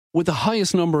With the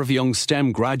highest number of young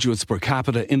STEM graduates per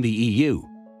capita in the EU,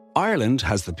 Ireland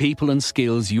has the people and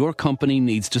skills your company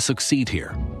needs to succeed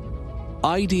here.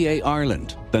 IDA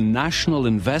Ireland, the National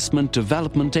Investment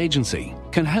Development Agency,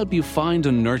 can help you find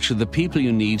and nurture the people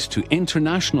you need to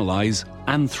internationalise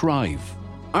and thrive.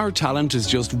 Our talent is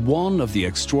just one of the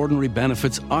extraordinary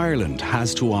benefits Ireland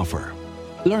has to offer.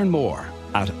 Learn more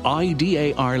at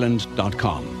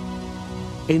idaireland.com.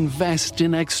 Invest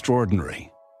in extraordinary.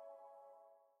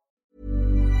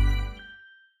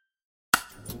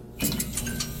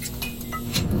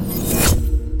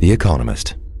 The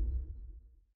Economist.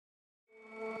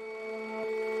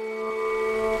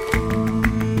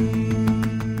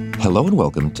 Hello and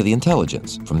welcome to The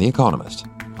Intelligence from The Economist.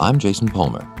 I'm Jason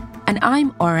Palmer. And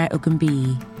I'm Ora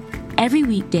Ogunbiyi. Every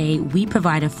weekday, we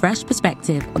provide a fresh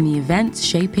perspective on the events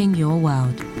shaping your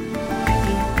world.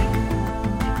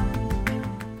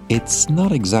 It's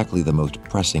not exactly the most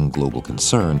pressing global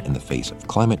concern in the face of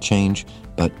climate change,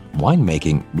 but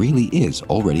winemaking really is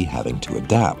already having to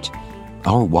adapt.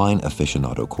 Our wine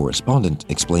aficionado correspondent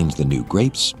explains the new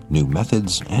grapes, new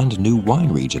methods, and new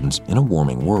wine regions in a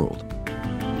warming world.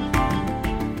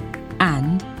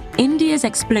 And India's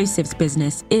explosives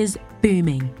business is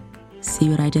booming. See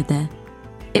what I did there?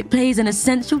 It plays an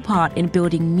essential part in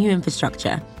building new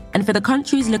infrastructure, and for the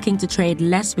countries looking to trade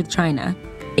less with China,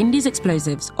 India's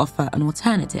explosives offer an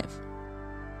alternative.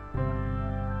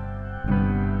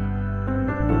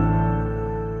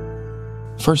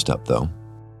 First up, though,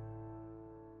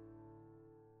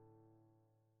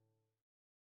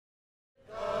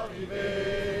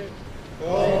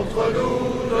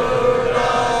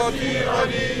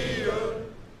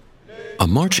 a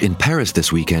march in Paris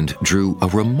this weekend drew a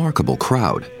remarkable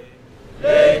crowd.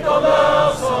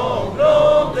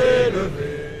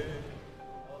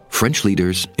 French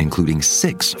leaders, including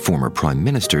 6 former prime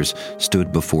ministers,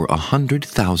 stood before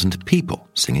 100,000 people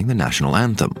singing the national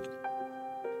anthem.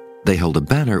 They held a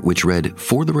banner which read,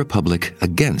 "For the Republic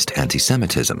against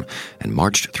antisemitism," and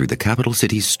marched through the capital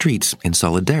city's streets in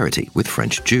solidarity with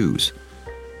French Jews.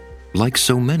 Like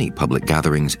so many public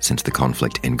gatherings since the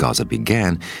conflict in Gaza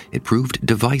began, it proved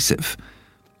divisive.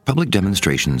 Public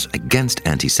demonstrations against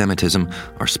anti-Semitism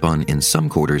are spun in some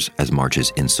quarters as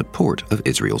marches in support of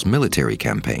Israel's military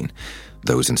campaign.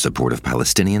 Those in support of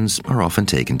Palestinians are often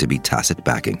taken to be tacit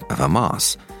backing of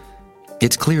Hamas.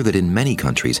 It's clear that in many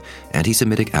countries,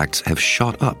 anti-Semitic acts have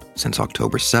shot up since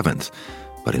October 7th.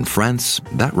 But in France,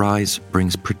 that rise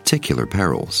brings particular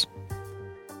perils.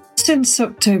 Since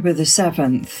October the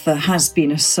 7th, there has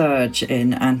been a surge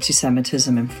in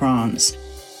anti-Semitism in France.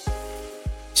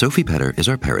 Sophie Petter is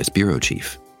our Paris bureau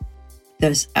chief.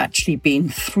 There's actually been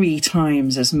 3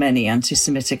 times as many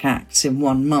anti-Semitic acts in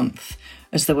 1 month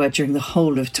as there were during the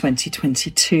whole of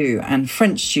 2022, and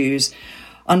French Jews,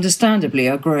 understandably,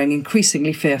 are growing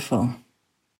increasingly fearful.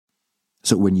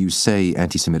 So when you say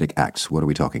anti-Semitic acts, what are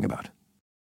we talking about?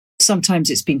 Sometimes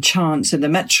it's been chants in the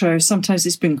metro, sometimes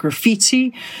it's been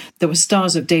graffiti. There were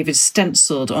Stars of David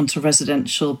stenciled onto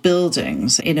residential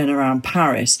buildings in and around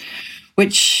Paris,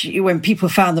 which, when people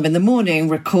found them in the morning,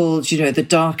 recalled, the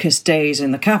darkest days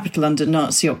in the capital under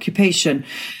Nazi occupation.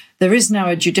 There is now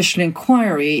a judicial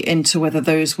inquiry into whether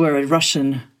those were a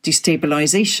Russian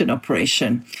destabilization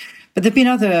operation. But there have been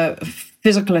other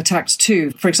physical attacks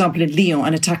too. For example, in Lyon,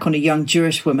 an attack on a young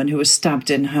Jewish woman who was stabbed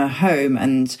in her home,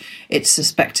 and it's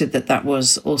suspected that that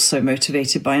was also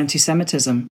motivated by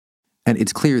anti-Semitism. And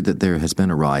it's clear that there has been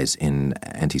a rise in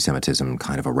anti-Semitism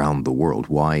kind of around the world.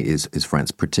 Why is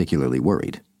France particularly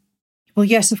worried? Well,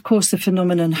 yes, of course, the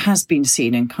phenomenon has been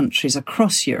seen in countries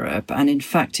across Europe. And in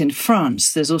fact, in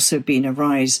France, there's also been a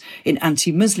rise in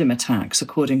anti-Muslim attacks,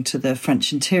 according to the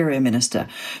French Interior Minister.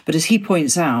 But as he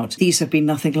points out, these have been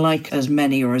nothing like as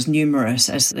many or as numerous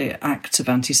as the acts of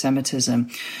anti-Semitism.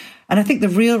 And I think the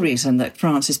real reason that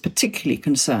France is particularly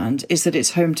concerned is that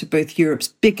it's home to both Europe's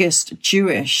biggest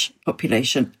Jewish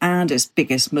population and its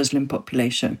biggest Muslim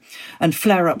population. And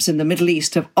flare-ups in the Middle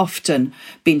East have often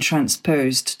been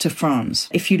transposed to France.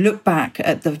 If you look back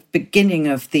at the beginning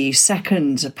of the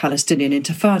second Palestinian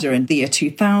Intifada in the year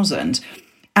 2000,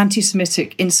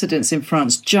 anti-Semitic incidents in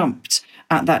France jumped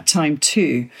at that time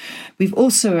too. We've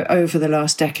also, over the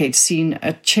last decade, seen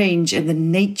a change in the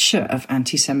nature of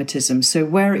anti-Semitism. So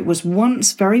where it was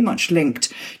once very much linked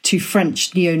to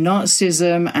French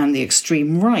neo-Nazism and the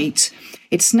extreme right,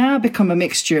 it's now become a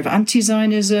mixture of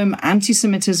anti-Zionism,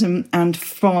 anti-Semitism, and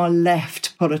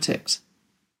far-left politics.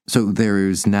 So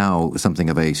there's now something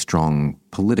of a strong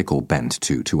political bent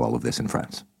to all of this in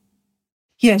France.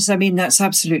 Yes, I mean, that's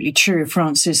absolutely true.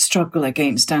 France's struggle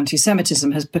against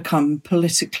anti-Semitism has become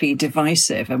politically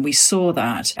divisive, and we saw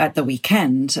that at the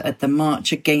weekend at the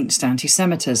March Against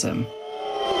Anti-Semitism.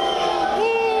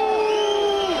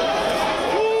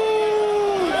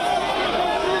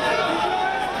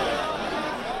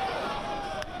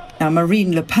 Now,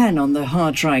 Marine Le Pen on the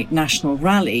hard-right National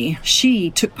Rally, she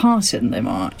took part in the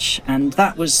march, and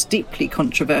that was deeply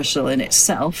controversial in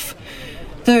itself.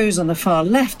 Those on the far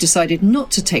left decided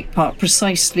not to take part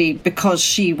precisely because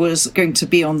she was going to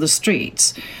be on the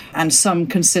streets, and some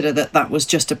consider that that was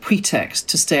just a pretext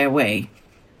to stay away.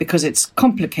 Because it's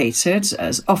complicated,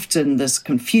 as often there's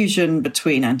confusion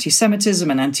between anti-Semitism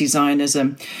and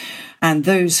anti-Zionism, and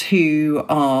those who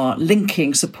are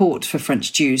linking support for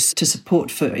French Jews to support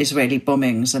for Israeli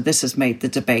bombings. And this has made the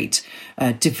debate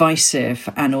divisive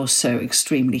and also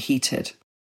extremely heated.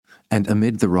 And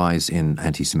amid the rise in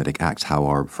anti-Semitic acts, how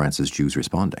are France's Jews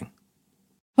responding?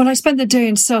 Well, I spent the day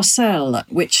in Sarcelles,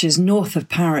 which is north of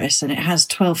Paris, and it has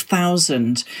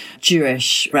 12,000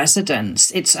 Jewish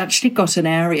residents. It's actually got an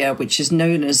area which is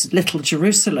known as Little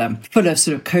Jerusalem, full of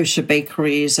sort of kosher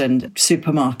bakeries and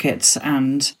supermarkets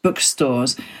and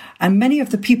bookstores. And many of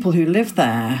the people who live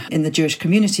there in the Jewish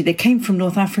community, they came from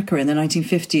North Africa in the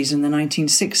 1950s and the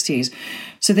 1960s.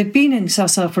 So they've been in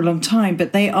Sarcelles for a long time,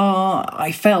 but they are,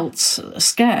 I felt,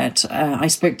 scared. I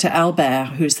spoke to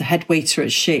Albert, who's the head waiter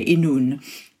at Chez Inoun,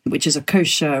 which is a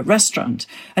kosher restaurant,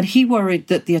 and he worried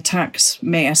that the attacks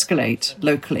may escalate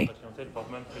locally.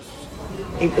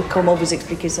 Et comment vous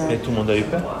expliquez ça? Mais tout le monde a eu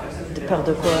peur. De peur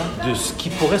de quoi? De ce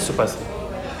qui pourrait se passer.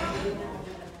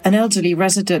 An elderly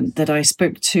resident that I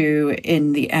spoke to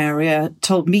in the area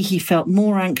told me he felt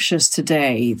more anxious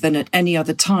today than at any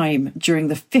other time during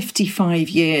the 55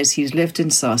 years he's lived in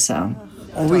Sarcelles.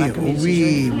 Oui,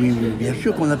 bien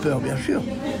sûr qu'on a peur, bien sûr.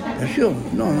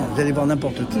 Non, vous allez voir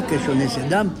n'importe qui questionner ces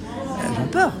dames, elles ont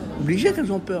peur, obligées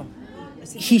qu'elles ont peur.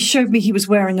 He showed me he was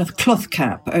wearing a cloth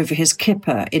cap over his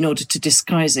kippah in order to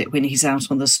disguise it when he's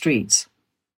out on the streets.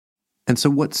 And so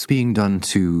what's being done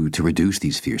to reduce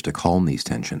these fears, to calm these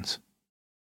tensions?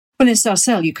 Well, in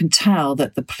Sarcelles, you can tell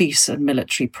that the police and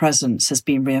military presence has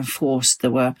been reinforced. There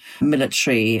were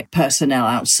military personnel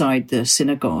outside the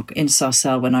synagogue in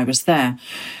Sarcelles when I was there.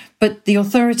 But the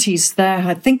authorities there,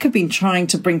 I think, have been trying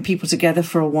to bring people together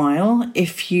for a while.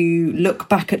 If you look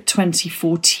back at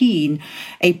 2014,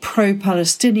 a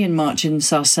pro-Palestinian march in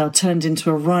Sarcelles turned into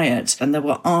a riot, and there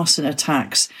were arson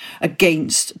attacks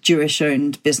against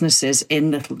Jewish-owned businesses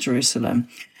in Little Jerusalem.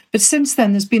 But since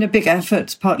then, there's been a big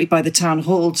effort, partly by the town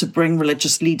hall, to bring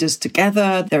religious leaders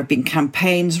together. There have been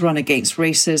campaigns run against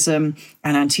racism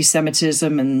and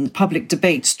anti-Semitism and public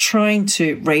debates trying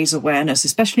to raise awareness,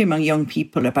 especially among young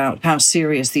people, about how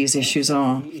serious these issues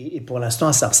are. Et pour l'instant,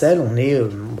 à Sarcelles, on est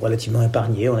relativement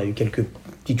épargné. On a eu quelques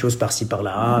petites choses par-ci,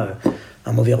 par-là,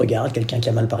 un mauvais regard, quelqu'un qui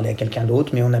a mal parlé à quelqu'un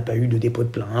d'autre, mais on n'a pas eu de dépôt de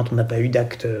plainte, on n'a pas eu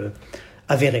d'acte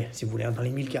avéré, si vous voulez. Dans les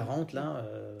 1040, là...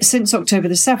 Since October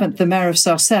the 7th, the mayor of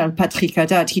Sarcelles, Patrick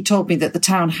Haddad, he told me that the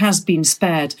town has been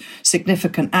spared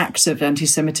significant acts of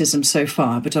anti-Semitism so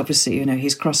far, but obviously,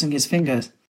 he's crossing his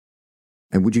fingers.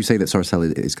 And would you say that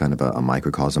Sarcelles is kind of a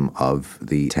microcosm of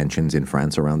the tensions in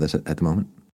France around this at the moment?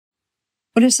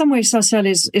 Well, in some ways,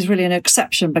 Sarcelles is really an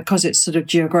exception because it's sort of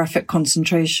geographic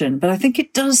concentration. But I think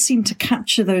it does seem to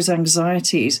capture those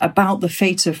anxieties about the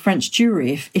fate of French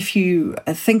Jewry. If you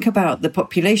think about the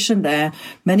population there,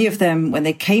 many of them, when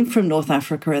they came from North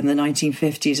Africa in the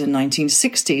 1950s and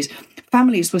 1960s,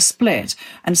 families were split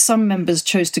and some members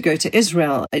chose to go to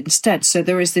Israel instead. So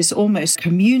there is this almost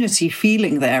community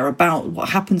feeling there about what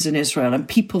happens in Israel, and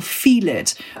people feel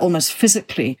it almost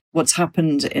physically, what's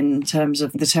happened in terms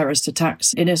of the terrorist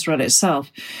attacks in Israel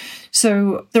itself.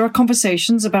 So there are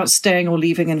conversations about staying or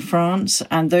leaving in France,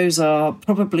 and those are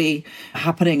probably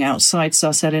happening outside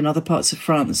Sarcelles in other parts of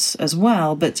France as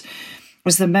well. But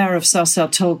as the mayor of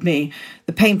Sarcelles told me,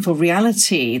 the painful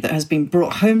reality that has been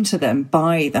brought home to them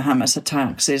by the Hamas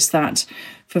attacks is that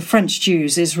for French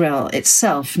Jews, Israel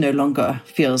itself no longer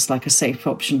feels like a safe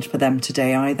option for them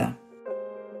today either.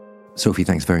 Sophie,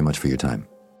 thanks very much for your time.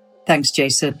 Thanks,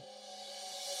 Jason.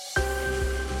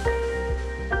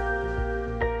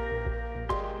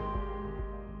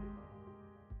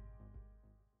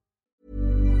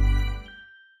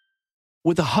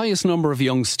 With the highest number of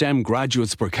young STEM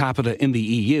graduates per capita in the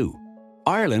EU,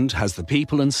 Ireland has the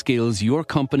people and skills your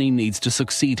company needs to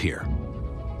succeed here.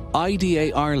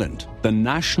 IDA Ireland, the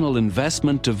National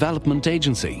Investment Development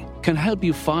Agency, can help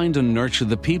you find and nurture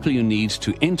the people you need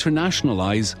to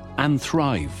internationalise and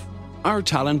thrive. Our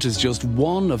talent is just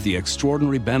one of the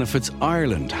extraordinary benefits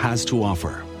Ireland has to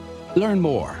offer. Learn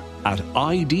more at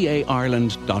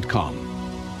idaireland.com.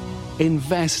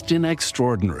 Invest in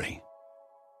extraordinary.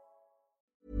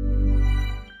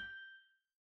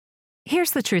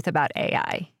 Here's the truth about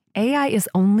AI. AI is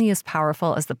only as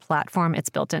powerful as the platform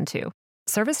it's built into.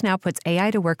 ServiceNow puts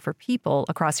AI to work for people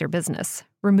across your business,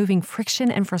 removing friction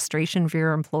and frustration for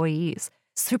your employees,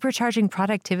 supercharging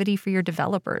productivity for your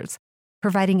developers,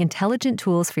 providing intelligent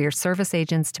tools for your service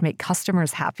agents to make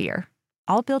customers happier,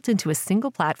 all built into a single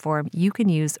platform you can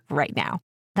use right now.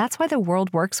 That's why the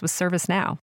world works with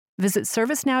ServiceNow. Visit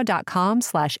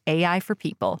servicenow.com/AI for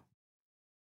people.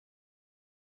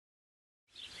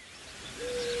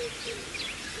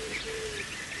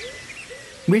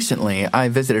 Recently, I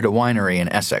visited a winery in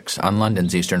Essex on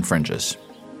London's eastern fringes.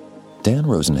 Dan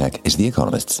Rosenheck is The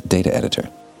Economist's data editor.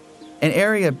 An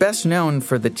area best known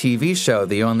for the TV show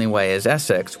The Only Way is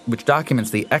Essex, which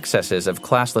documents the excesses of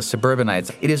classless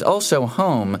suburbanites. It is also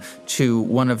home to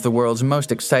one of the world's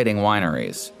most exciting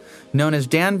wineries. Known as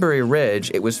Danbury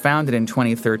Ridge, it was founded in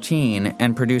 2013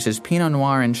 and produces Pinot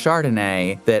Noir and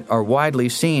Chardonnay that are widely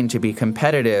seen to be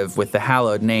competitive with the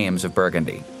hallowed names of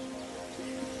Burgundy.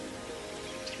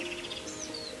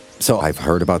 So I've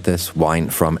heard about this wine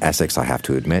from Essex, I have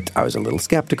to admit. I was a little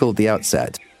skeptical at the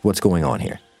outset. What's going on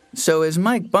here? So as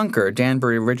Mike Bunker,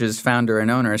 Danbury Ridge's founder and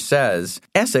owner, says,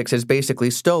 Essex has basically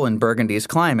stolen Burgundy's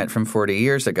climate from 40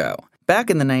 years ago. Back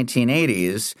in the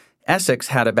 1980s, Essex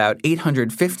had about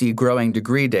 850 growing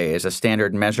degree days, a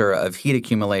standard measure of heat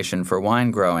accumulation for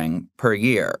wine growing, per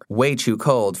year. Way too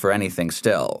cold for anything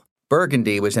still.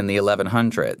 Burgundy was in the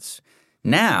 1100s.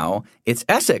 Now, it's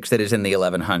Essex that is in the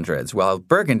 1100s, while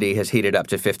Burgundy has heated up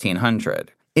to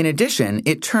 1500. In addition,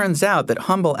 it turns out that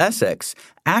humble Essex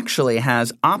actually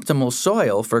has optimal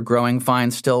soil for growing fine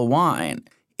still wine.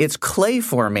 Its clay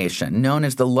formation, known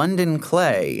as the London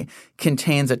clay,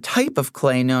 contains a type of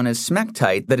clay known as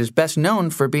smectite that is best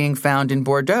known for being found in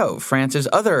Bordeaux, France's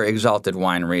other exalted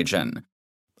wine region.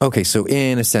 Okay, so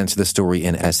in a sense, the story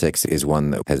in Essex is one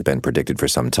that has been predicted for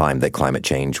some time, that climate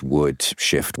change would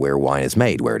shift where wine is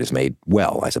made, where it is made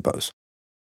well, I suppose.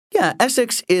 Yeah,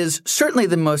 Essex is certainly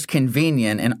the most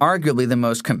convenient and arguably the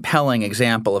most compelling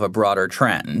example of a broader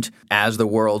trend. As the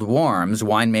world warms,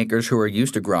 winemakers who are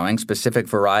used to growing specific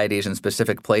varieties in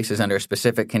specific places under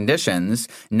specific conditions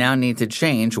now need to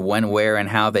change when, where, and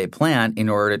how they plant in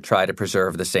order to try to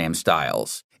preserve the same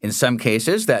styles. In some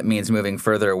cases, that means moving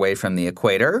further away from the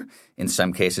equator. In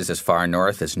some cases, as far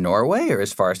north as Norway or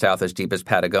as far south as deep as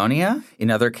Patagonia. In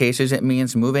other cases, it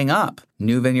means moving up.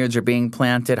 New vineyards are being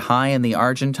planted high in the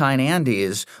Argentine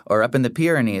Andes or up in the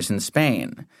Pyrenees in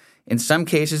Spain. In some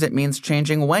cases, it means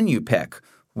changing when you pick.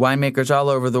 Winemakers all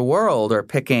over the world are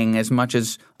picking as much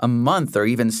as a month or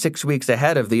even 6 weeks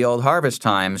ahead of the old harvest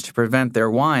times to prevent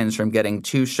their wines from getting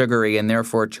too sugary and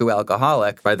therefore too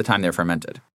alcoholic by the time they're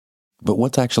fermented. But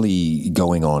what's actually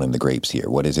going on in the grapes here?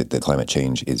 What is it that climate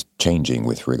change is changing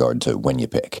with regard to when you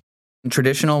pick?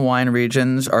 Traditional wine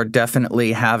regions are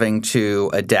definitely having to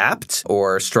adapt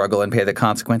or struggle and pay the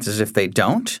consequences if they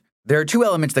don't. There are two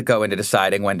elements that go into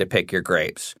deciding when to pick your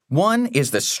grapes. One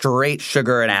is the straight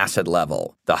sugar and acid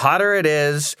level. The hotter it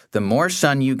is, the more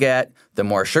sun you get, the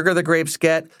more sugar the grapes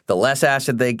get, the less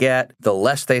acid they get, the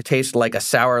less they taste like a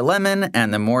sour lemon,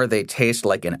 and the more they taste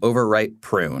like an overripe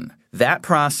prune. That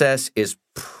process is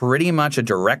pretty much a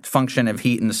direct function of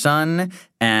heat and sun,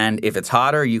 and if it's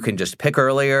hotter, you can just pick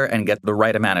earlier and get the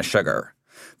right amount of sugar.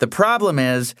 The problem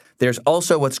is there's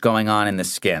also what's going on in the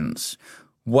skins.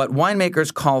 What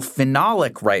winemakers call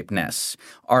phenolic ripeness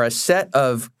are a set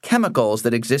of chemicals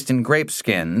that exist in grape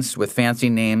skins with fancy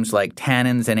names like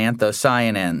tannins and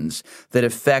anthocyanins that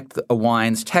affect a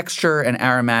wine's texture and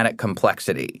aromatic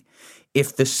complexity.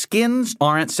 If the skins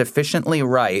aren't sufficiently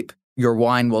ripe, your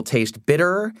wine will taste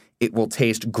bitter, it will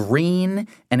taste green,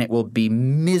 and it will be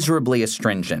miserably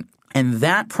astringent. And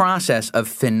that process of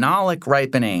phenolic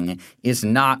ripening is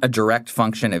not a direct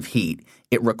function of heat.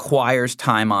 It requires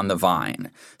time on the vine.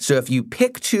 So if you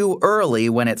pick too early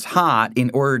when it's hot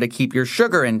in order to keep your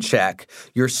sugar in check,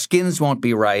 your skins won't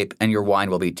be ripe and your wine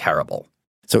will be terrible.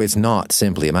 So it's not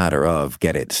simply a matter of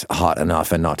get it hot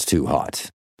enough and not too hot.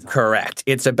 Correct.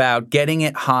 It's about getting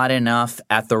it hot enough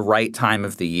at the right time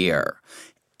of the year.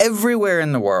 Everywhere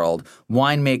in the world,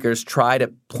 winemakers try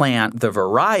to plant the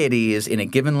varieties in a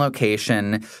given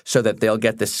location so that they'll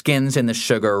get the skins and the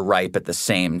sugar ripe at the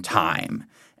same time.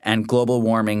 And global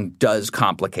warming does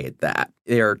complicate that.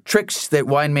 There are tricks that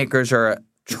winemakers are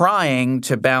trying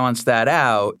to balance that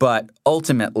out, but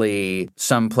ultimately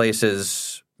some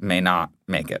places may not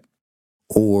make it.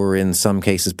 Or in some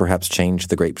cases, perhaps change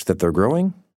the grapes that they're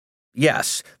growing?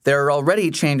 Yes, there are already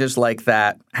changes like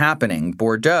that happening.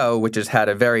 Bordeaux, which has had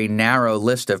a very narrow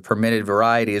list of permitted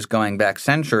varieties going back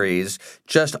centuries,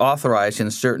 just authorized in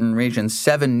certain regions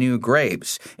 7 new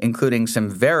grapes, including some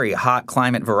very hot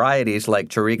climate varieties like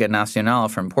Touriga Nacional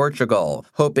from Portugal,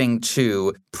 hoping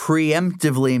to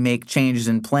preemptively make changes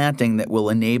in planting that will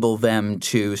enable them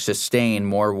to sustain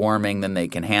more warming than they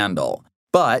can handle.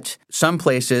 But some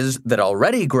places that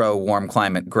already grow warm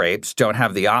climate grapes don't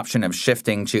have the option of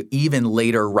shifting to even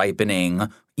later ripening,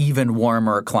 even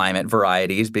warmer climate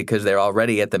varieties because they're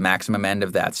already at the maximum end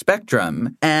of that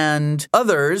spectrum. And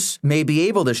others may be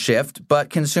able to shift, but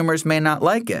consumers may not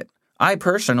like it. I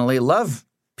personally love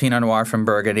Pinot Noir from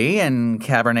Burgundy and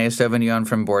Cabernet Sauvignon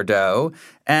from Bordeaux,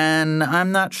 and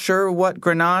I'm not sure what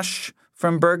Grenache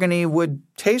from Burgundy would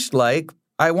taste like.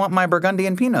 I want my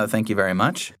Burgundian Pinot, thank you very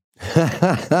much.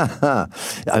 I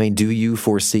mean, do you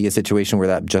foresee a situation where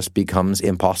that just becomes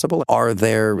impossible? Are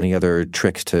there any other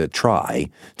tricks to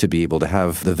try to be able to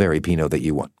have the very Pinot that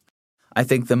you want? I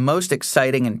think the most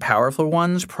exciting and powerful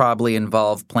ones probably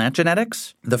involve plant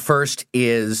genetics. The first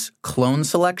is clone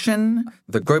selection.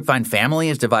 The grapevine family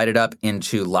is divided up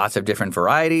into lots of different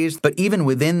varieties, but even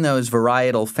within those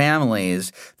varietal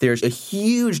families, there's a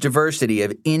huge diversity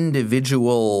of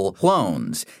individual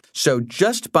clones. So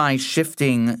just by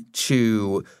shifting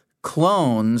to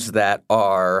clones that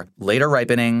are later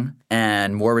ripening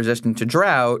and more resistant to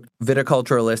drought,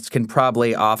 viticulturalists can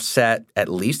probably offset at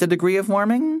least a degree of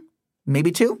warming.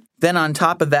 Maybe 2. Then on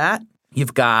top of that,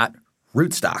 you've got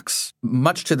rootstocks.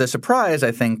 Much to the surprise,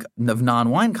 I think, of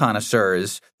non-wine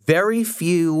connoisseurs, very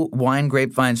few wine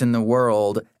grapevines in the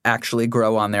world actually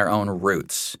grow on their own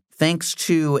roots. Thanks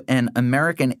to an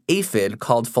American aphid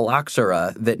called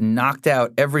phylloxera that knocked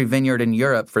out every vineyard in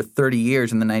Europe for 30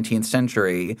 years in the 19th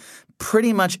century,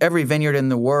 pretty much every vineyard in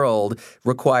the world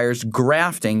requires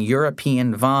grafting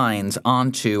European vines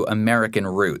onto American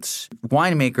roots.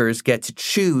 Winemakers get to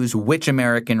choose which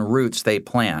American roots they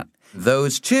plant.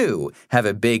 Those two have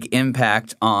a big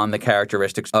impact on the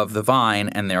characteristics of the vine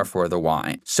and therefore the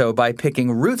wine. So by picking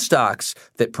rootstocks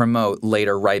that promote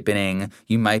later ripening,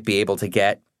 you might be able to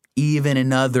get even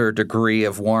another degree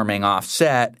of warming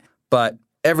offset, but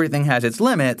everything has its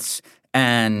limits.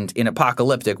 And in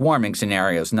apocalyptic warming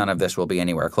scenarios, none of this will be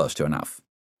anywhere close to enough.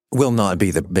 Will not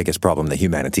be the biggest problem that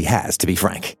humanity has, to be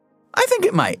frank. I think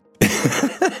it might.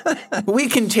 We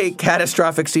can take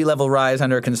catastrophic sea level rise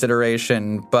under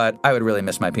consideration, but I would really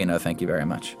miss my Pinot, thank you very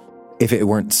much. If it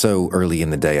weren't so early in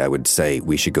the day, I would say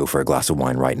we should go for a glass of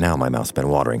wine right now. My mouth's been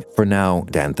watering. For now,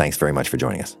 Dan, thanks very much for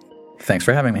joining us. Thanks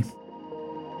for having me.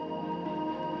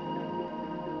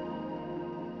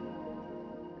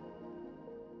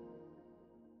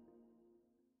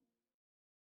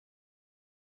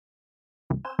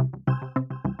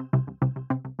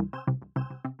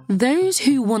 Those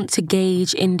who want to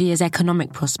gauge India's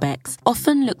economic prospects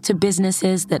often look to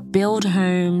businesses that build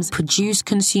homes, produce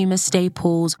consumer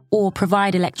staples, or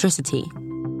provide electricity.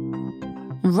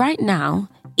 Right now,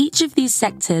 each of these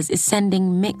sectors is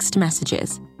sending mixed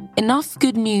messages. Enough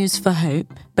good news for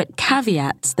hope, but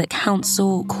caveats that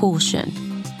counsel caution.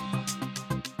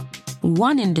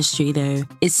 One industry, though,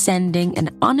 is sending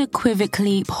an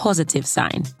unequivocally positive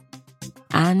sign.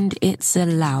 And it's a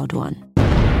loud one.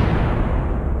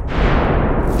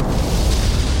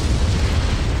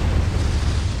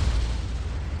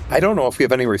 I don't know if we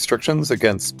have any restrictions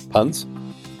against puns,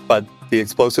 but the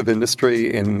explosive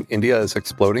industry in India is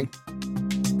exploding.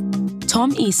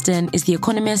 Tom Easton is The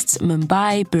Economist's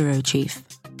Mumbai bureau chief.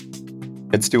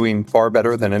 It's doing far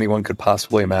better than anyone could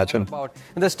possibly imagine.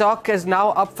 The stock is now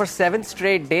up for 7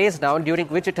 straight days now, during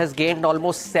which it has gained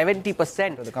almost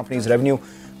 70%. The company's revenue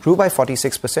grew by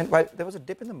 46%, while there was a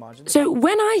dip in the margin. So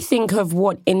when I think of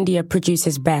what India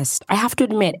produces best, I have to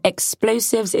admit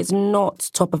explosives is not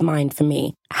top of mind for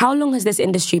me. How long has this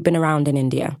industry been around in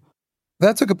India?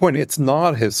 That's a good point. It's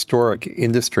not a historic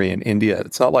industry in India.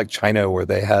 It's not like China where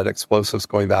they had explosives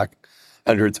going back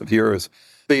hundreds of years.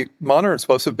 The modern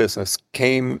explosive business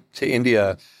came to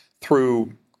India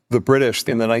through the British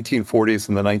in the 1940s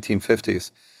and the 1950s.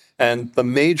 And the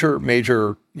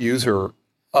major user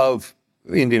of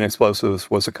Indian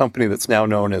explosives was a company that's now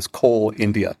known as Coal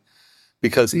India,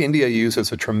 because India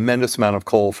uses a tremendous amount of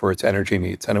coal for its energy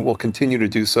needs, and it will continue to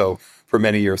do so for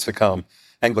many years to come.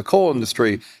 And the coal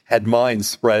industry had mines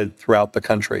spread throughout the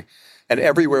country. And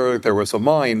everywhere there was a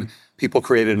mine, people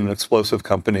created an explosive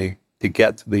company to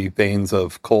get to the veins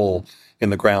of coal in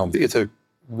the ground. It's a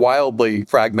wildly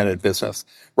fragmented business.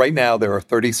 Right now, there are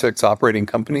 36 operating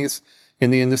companies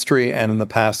in the industry, and in the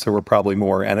past there were probably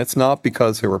more. And it's not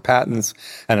because there were patents,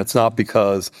 and it's not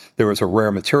because there was a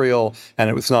rare material, and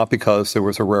it was not because there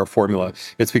was a rare formula.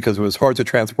 It's because it was hard to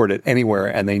transport it anywhere,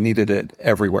 and they needed it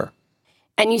everywhere.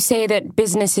 And you say that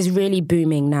business is really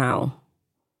booming now.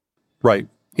 Right.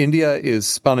 India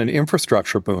is on an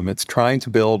infrastructure boom. It's trying to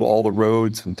build all the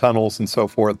roads and tunnels and so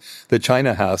forth that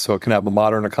China has, so it can have a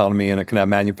modern economy and it can have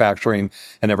manufacturing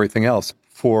and everything else.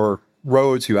 For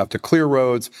roads, you have to clear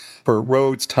roads. For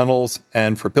roads, tunnels,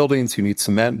 and for buildings, you need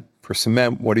cement. For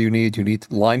cement, what do you need? You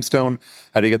need limestone.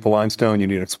 How do you get the limestone? You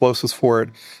need explosives for it.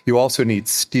 You also need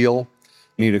steel.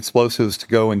 You need explosives to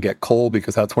go and get coal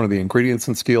because that's one of the ingredients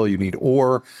in steel. You need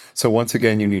ore. So once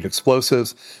again, you need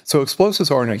explosives. So explosives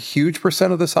aren't a huge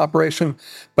percent of this operation,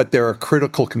 but they're a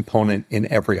critical component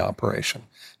in every operation.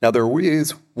 Now, there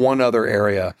is one other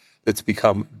area that's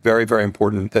become very, very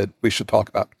important that we should talk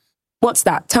about. What's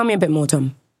that? Tell me a bit more,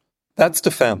 Tom. That's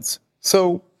defense.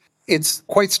 So it's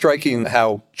quite striking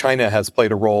how China has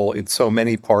played a role in so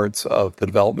many parts of the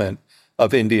development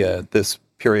of India this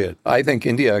period. I think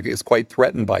India is quite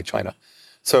threatened by China.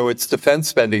 So its defense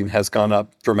spending has gone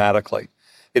up dramatically.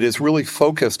 It has really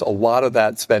focused a lot of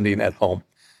that spending at home.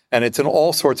 And it's in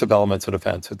all sorts of elements of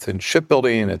defense. It's in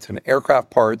shipbuilding, it's in aircraft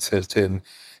parts, it's in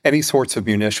any sorts of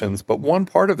munitions. But one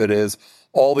part of it is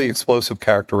all the explosive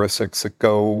characteristics that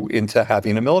go into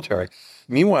having a military.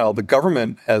 Meanwhile, the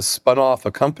government has spun off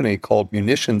a company called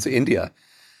Munitions India,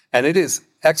 and it is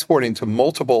exporting to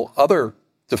multiple other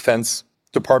defense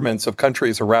departments of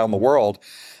countries around the world,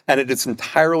 and it is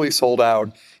entirely sold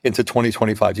out into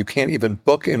 2025. You can't even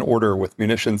book an order with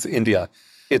Munitions India.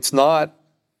 It's not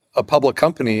a public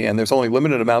company, and there's only a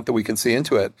limited amount that we can see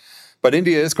into it. But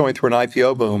India is going through an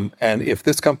IPO boom, and if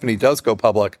this company does go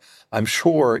public, I'm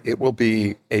sure it will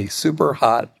be a super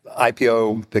hot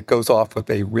IPO that goes off with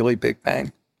a really big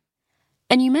bang.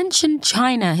 And you mentioned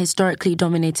China historically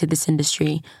dominated this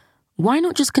industry. Why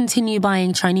not just continue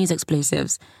buying Chinese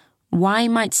explosives? Why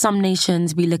might some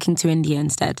nations be looking to India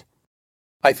instead?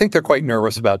 I think they're quite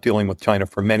nervous about dealing with China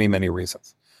for many, many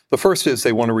reasons. The first is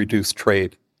they want to reduce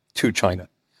trade to China.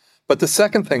 But the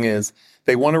second thing is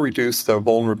they want to reduce the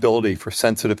vulnerability for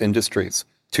sensitive industries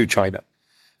to China.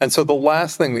 And so the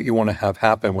last thing that you want to have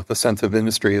happen with a sensitive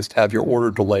industry is to have your order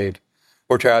delayed,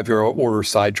 or to have your order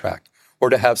sidetracked, or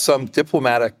to have some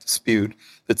diplomatic dispute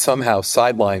that somehow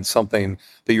sidelines something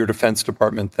that your Defense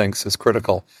Department thinks is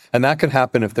critical. And that can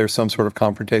happen if there's some sort of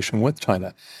confrontation with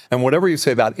China. And whatever you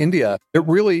say about India, it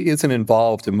really isn't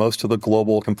involved in most of the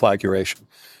global conflagration.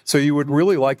 So you would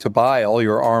really like to buy all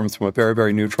your arms from a very,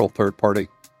 very neutral third party.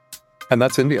 And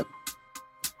that's India.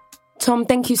 Tom,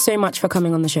 thank you so much for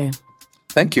coming on the show.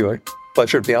 Thank you.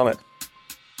 Pleasure to be on it.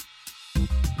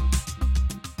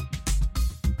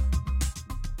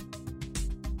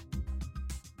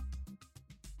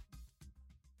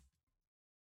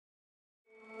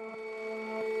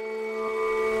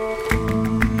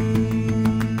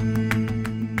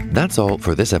 That's all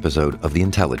for this episode of The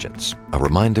Intelligence. A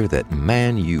reminder that,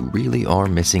 man, you really are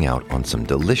missing out on some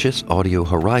delicious audio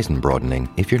horizon broadening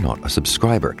if you're not a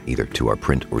subscriber, either to our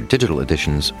print or digital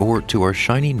editions or to our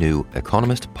shiny new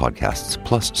Economist Podcasts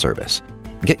Plus service.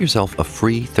 Get yourself a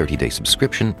free 30-day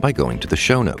subscription by going to the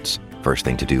show notes. First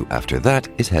thing to do after that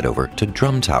is head over to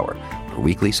Drum Tower, our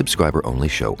weekly subscriber-only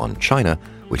show on China,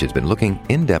 which has been looking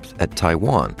in depth at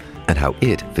Taiwan and how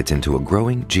it fits into a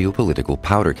growing geopolitical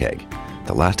powder keg.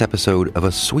 The last episode of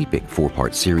a sweeping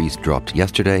 4-part series dropped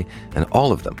yesterday, and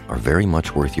all of them are very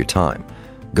much worth your time.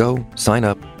 Go, sign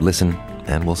up, listen,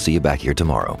 and we'll see you back here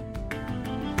tomorrow.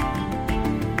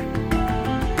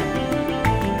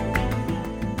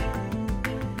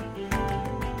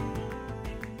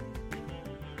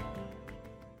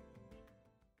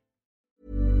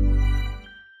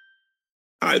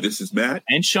 Hi, this is Matt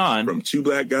and Sean from Two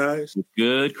Black Guys with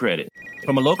Good Credit.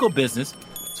 From a local business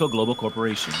to a global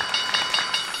corporation,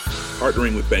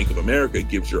 partnering with Bank of America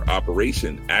gives your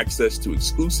operation access to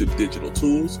exclusive digital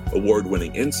tools,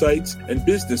 award-winning insights, and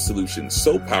business solutions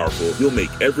so powerful you'll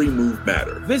make every move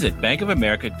matter. Visit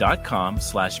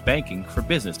bankofamerica.com/banking for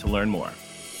business to learn more.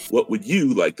 What would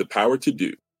you like the power to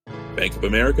do? Bank of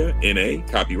America, N.A.,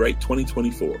 copyright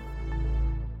 2024.